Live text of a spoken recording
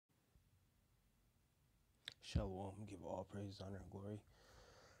Shalom, give all praise, honor, and glory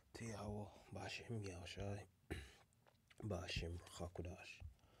to Yahweh, Bashem, Yahushai, Bashem, Hakudash.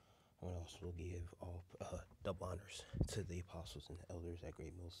 And also give all double honors to the apostles and the elders at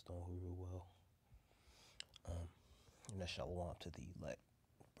Great Millstone who rule well. And that's shalom to the elect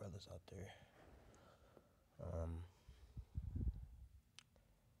brothers out there. I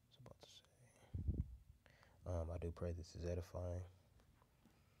was about to say, I do pray this is edifying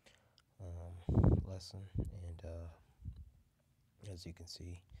lesson, and as you can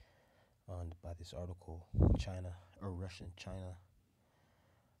see by this article, Russian China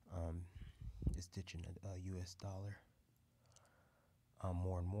is ditching a U.S. dollar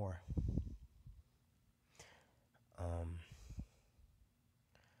more and more. What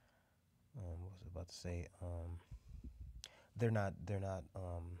was I about to say? They're not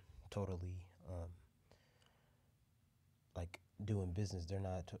totally like doing business. They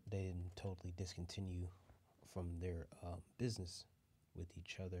didn't totally discontinue from their business with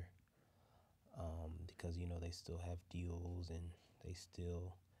each other, because they still have deals and they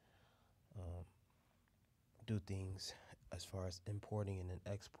still do things as far as importing and then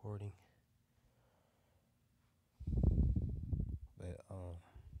exporting. But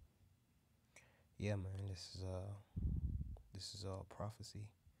yeah, man, this is all prophecy,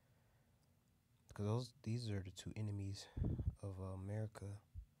 because these are the two enemies of America.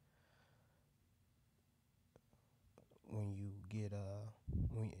 When you get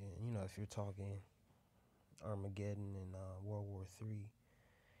if you're talking Armageddon and World War III,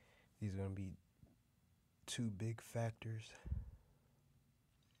 these are going to be two big factors.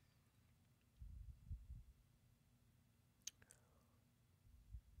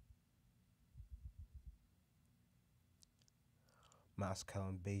 Moscow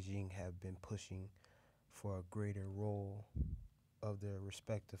and Beijing have been pushing for a greater role of their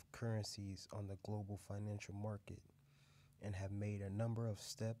respective currencies on the global financial market, and have made a number of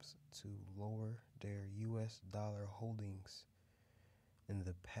steps to lower their U.S. dollar holdings in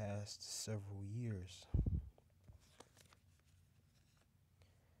the past several years.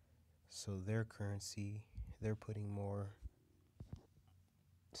 So their currency, they're putting more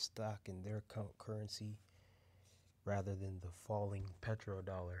stock in their currency rather than the falling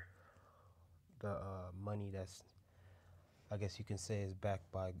petrodollar, the money that's, I guess you can say, is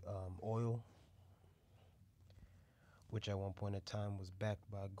backed by oil, which at one point in time was backed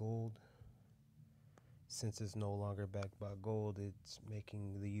by gold. Since it's no longer backed by gold, it's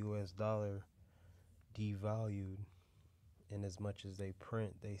making the U.S. dollar devalued. And as much as they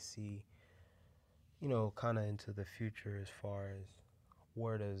print, they see, kind of into the future as far as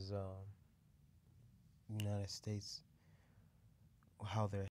where does United States, how they're